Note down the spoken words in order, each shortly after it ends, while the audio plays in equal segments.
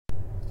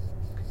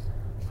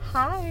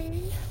Hi.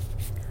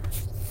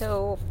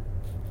 So,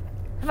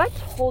 have I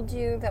told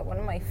you that one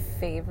of my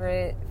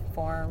favorite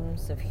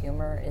forms of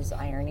humor is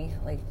irony?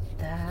 Like,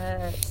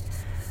 that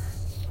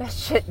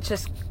shit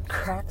just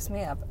cracks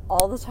me up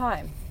all the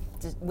time,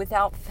 just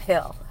without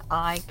fail.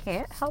 I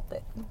can't help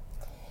it.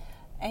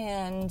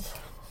 And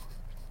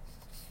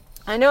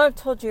I know I've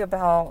told you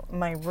about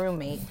my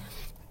roommate.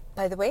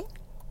 By the way,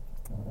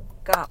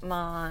 got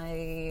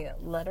my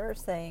letter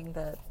saying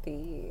that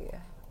the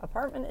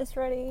apartment is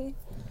ready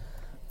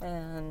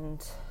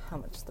and how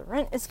much the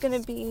rent is going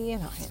to be,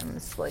 and I am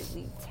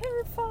slightly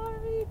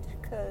terrified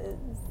because,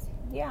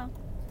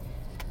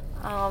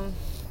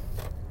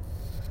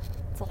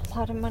 it's a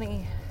lot of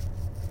money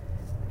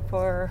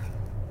for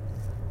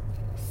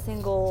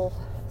single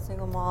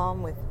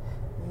mom with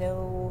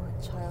no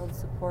child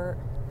support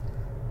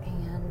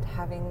and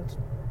having,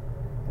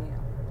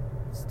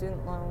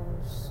 student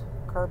loans,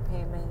 car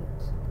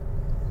payment,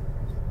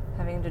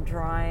 having to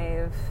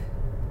drive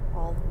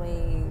all the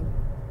way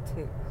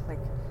to,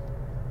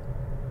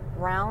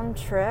 round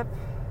trip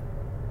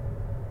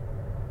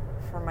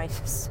for my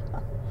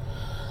son.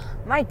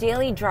 My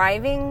daily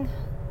driving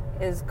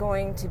is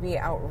going to be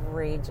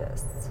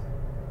outrageous.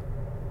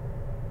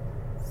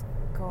 It's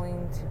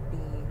going to be,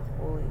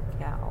 holy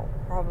cow,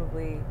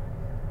 probably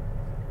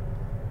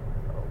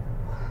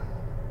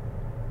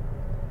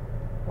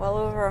well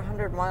over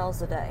 100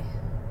 miles a day.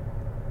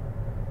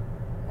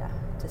 Yeah,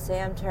 to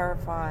say I'm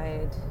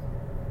terrified,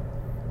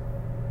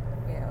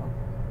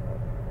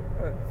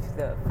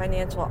 the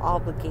financial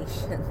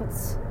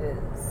obligations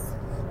is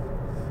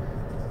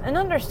an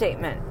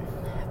understatement.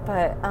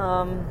 But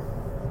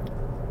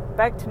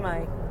back to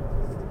my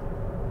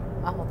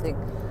whole thing.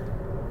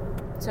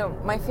 So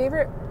my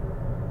favorite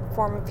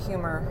form of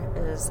humor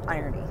is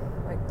irony.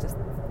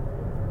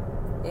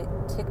 It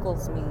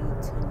tickles me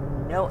to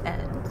no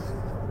end.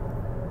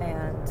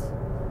 And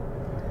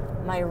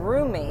my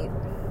roommate,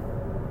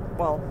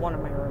 well, one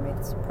of my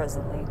roommates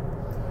presently,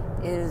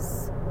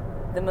 is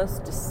the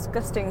most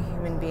disgusting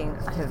human being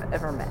I have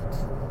ever met.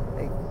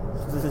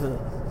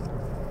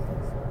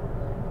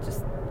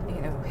 Just,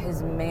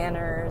 his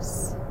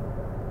manners,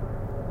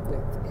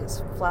 with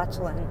his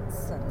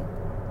flatulence and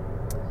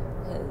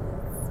his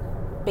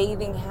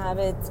bathing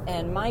habits,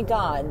 and my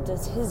God,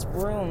 does his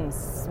room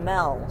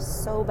smell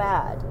so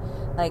bad.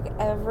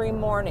 Every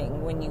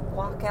morning when you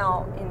walk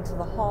out into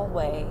the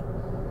hallway,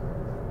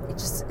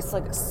 it's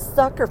like a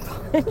sucker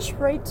punch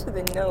right to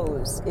the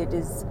nose. It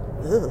is,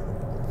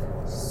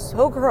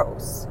 so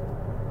gross.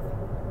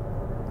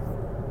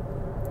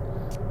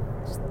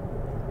 Just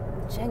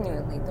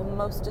genuinely the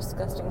most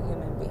disgusting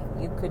human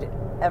being you could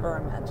ever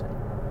imagine.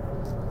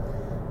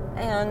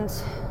 And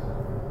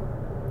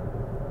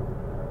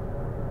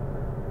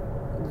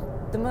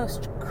the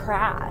most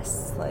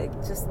crass,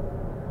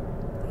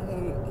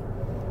 he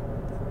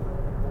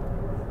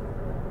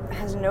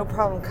has no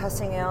problem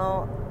cussing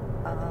out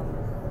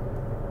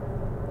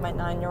my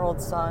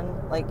 9-year-old son.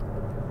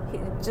 He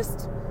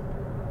just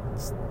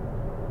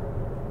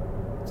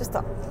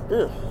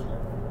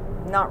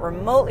not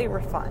remotely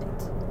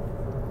refined.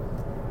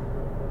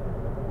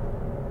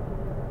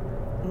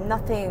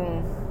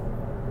 Nothing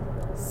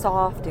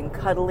soft and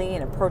cuddly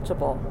and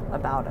approachable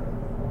about him.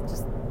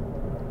 Just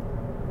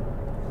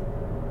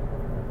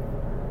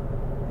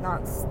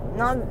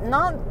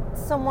not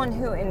someone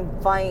who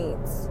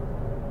invites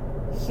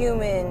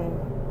human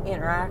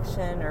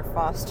interaction or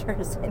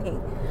fosters any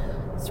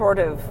sort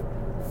of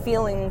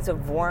feelings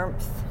of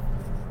warmth.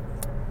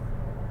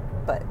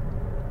 But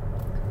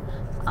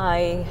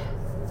I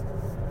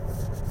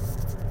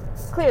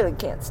clearly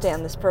can't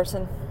stand this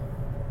person.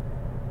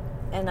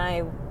 And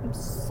I'm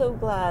so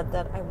glad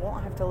that I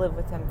won't have to live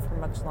with him for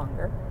much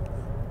longer.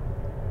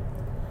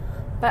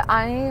 But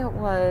I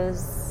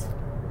was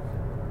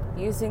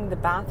using the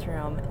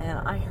bathroom and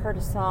I heard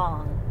a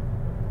song.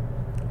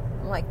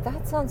 I'm like,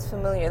 that sounds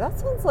familiar. That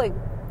sounds like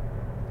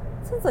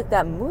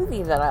that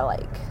movie that I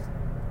like.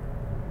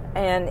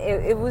 And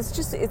it was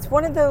just, it's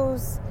one of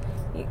those,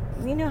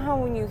 you know how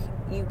when you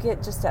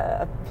get just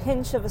a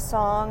pinch of a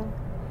song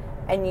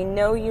and you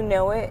know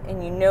it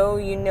and you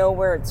know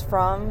where it's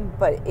from,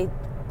 but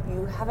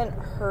you haven't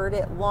heard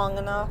it long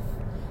enough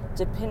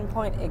to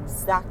pinpoint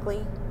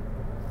exactly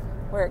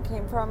where it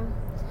came from.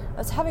 I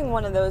was having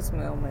one of those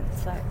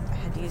moments. I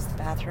had to use the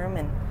bathroom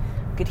and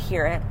could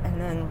hear it, and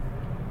then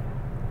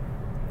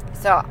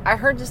so I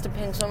heard just a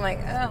pinch. I'm like,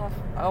 oh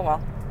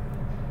well.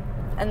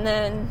 And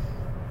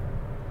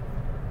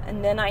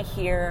then I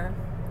hear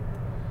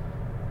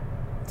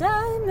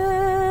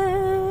diamonds,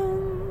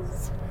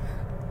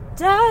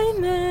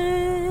 diamonds.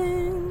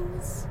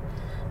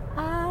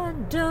 I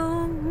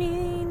don't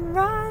mean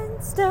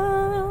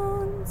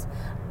rhinestones,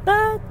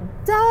 but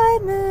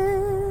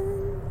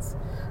diamonds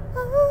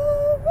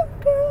are a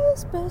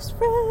girl's best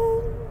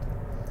friend.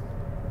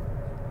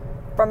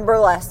 From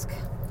Burlesque.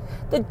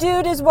 The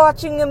dude is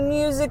watching a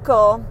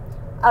musical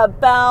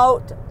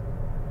about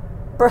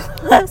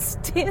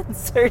burlesque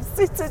dancers.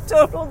 It's a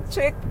total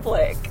chick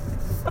flick.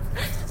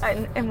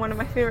 and one of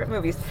my favorite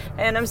movies.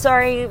 And I'm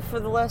sorry for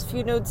the last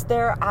few notes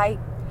there. I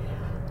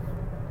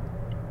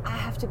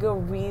have to go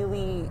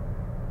really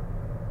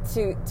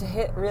to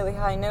hit really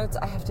high notes.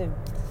 I have to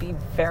be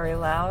very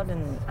loud,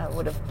 and I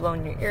would have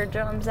blown your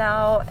eardrums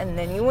out, and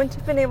then you wouldn't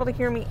have been able to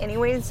hear me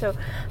anyways. So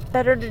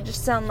better to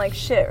just sound like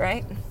shit,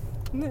 right?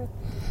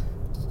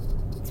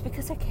 It's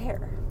because I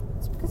care.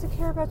 It's because I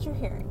care about your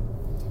hearing.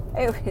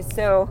 Anyway,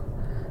 so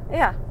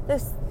yeah,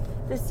 this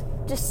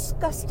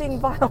disgusting,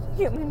 vile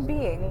human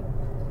being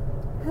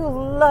who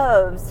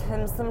loves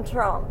him some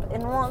Trump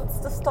and wants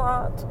to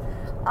start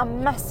a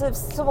massive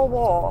civil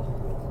war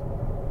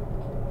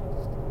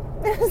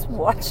is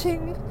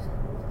watching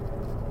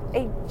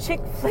a chick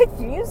flick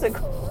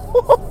musical.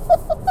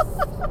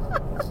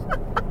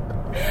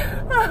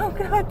 Oh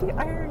God, the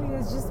irony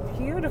is just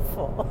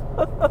beautiful.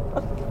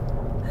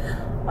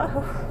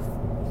 Oh,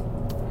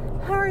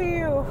 how are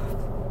you?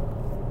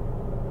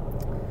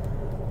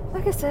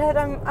 Like I said,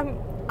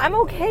 I'm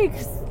okay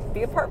because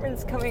the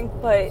apartment's coming,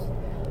 but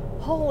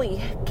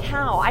holy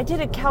cow! I did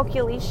a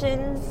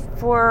calculation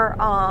for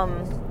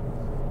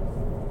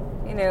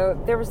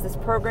there was this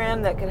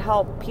program that could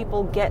help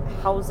people get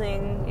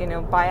housing,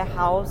 buy a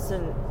house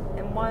and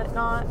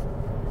whatnot.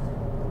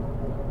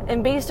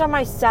 And based on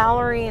my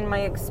salary and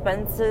my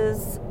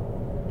expenses,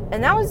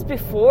 and that was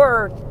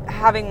before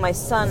having my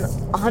son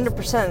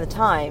 100% of the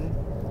time,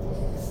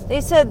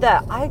 they said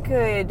that I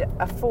could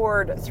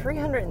afford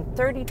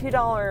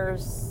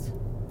 $332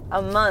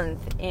 a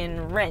month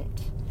in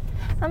rent.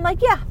 I'm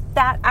like, yeah,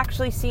 that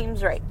actually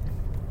seems right.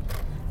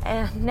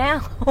 And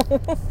now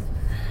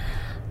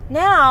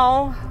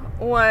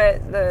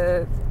what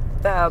the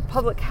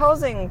public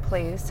housing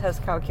place has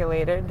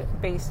calculated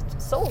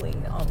based solely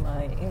on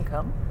my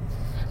income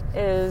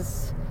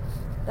is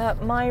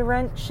that my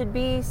rent should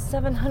be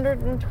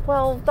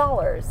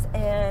 $712,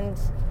 and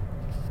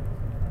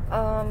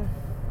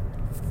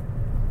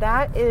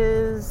that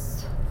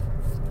is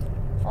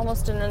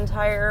almost an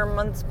entire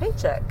month's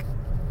paycheck.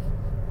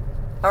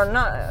 Or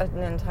not an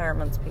entire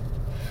month's paycheck.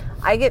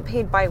 I get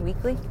paid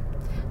bi-weekly,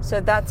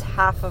 so that's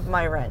half of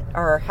my rent,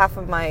 or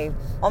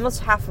almost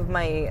half of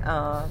my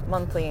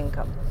monthly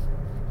income.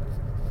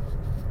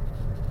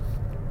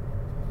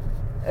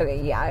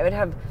 Okay, yeah, I would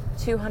have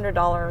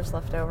 $200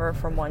 left over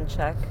from one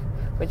check,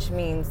 which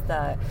means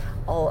that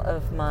all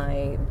of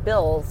my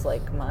bills,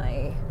 like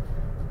my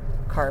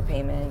car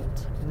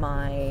payment,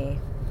 my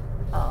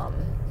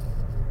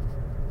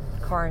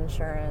car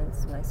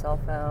insurance, my cell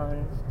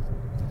phone,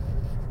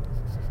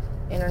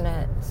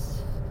 internet,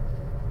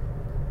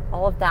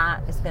 all of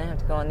that is going to have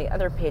to go on the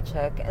other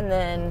paycheck. And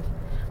then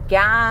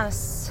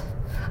gas,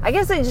 I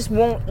guess I just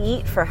won't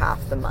eat for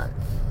half the month.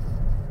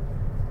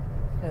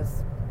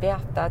 Because,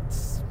 yeah, that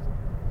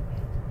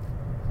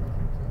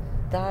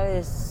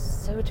is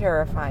so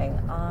terrifying.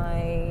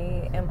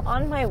 I am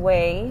on my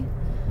way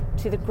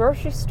to the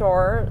grocery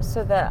store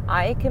so that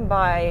I can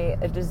buy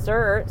a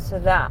dessert so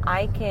that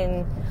I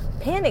can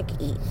panic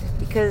eat,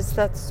 because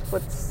that's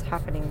what's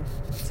happening,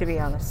 to be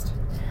honest.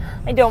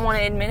 I don't want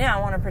to admit it. I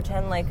want to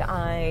pretend like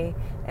I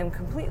am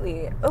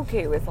completely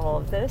okay with all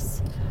of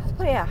this.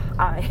 But yeah,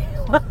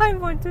 I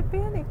want to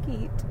panic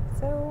eat.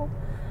 So,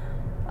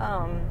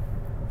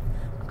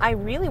 I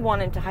really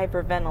wanted to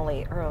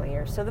hyperventilate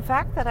earlier. So the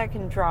fact that I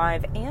can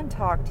drive and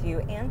talk to you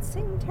and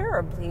sing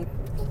terribly,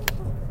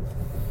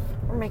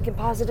 we're making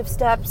positive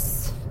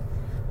steps,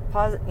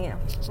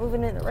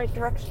 moving in the right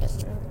direction.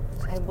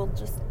 I will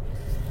just,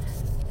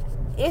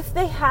 if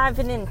they have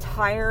an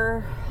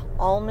entire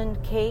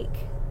almond cake,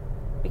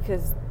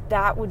 because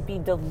that would be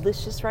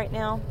delicious right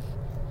now.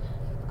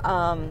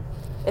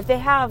 If they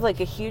have like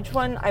a huge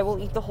one, I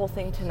will eat the whole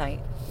thing tonight.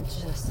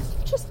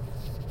 Just,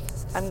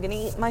 I'm going to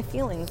eat my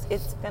feelings.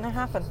 It's going to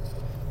happen.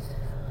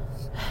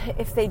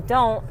 If they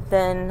don't,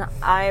 then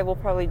I will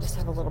probably just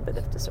have a little bit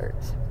of dessert.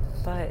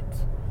 But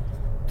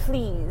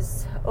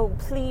please, oh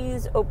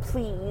please,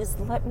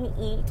 let me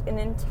eat an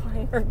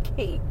entire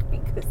cake,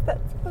 because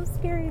that's how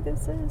scary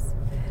this is.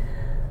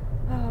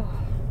 Oh.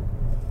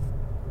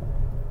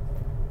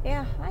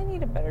 Yeah, I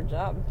need a better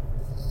job.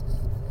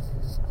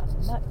 A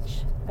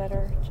much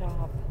better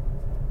job.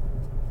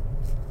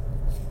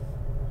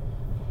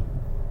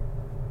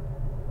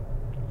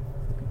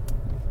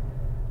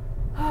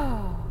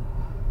 Oh,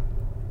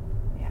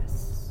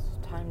 yes.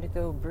 Time to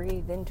go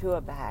breathe into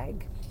a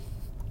bag.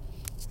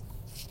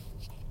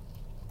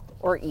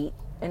 Or eat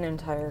an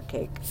entire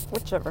cake.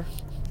 Whichever.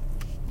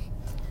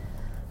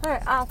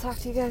 Alright, I'll talk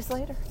to you guys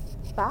later.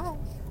 Bye.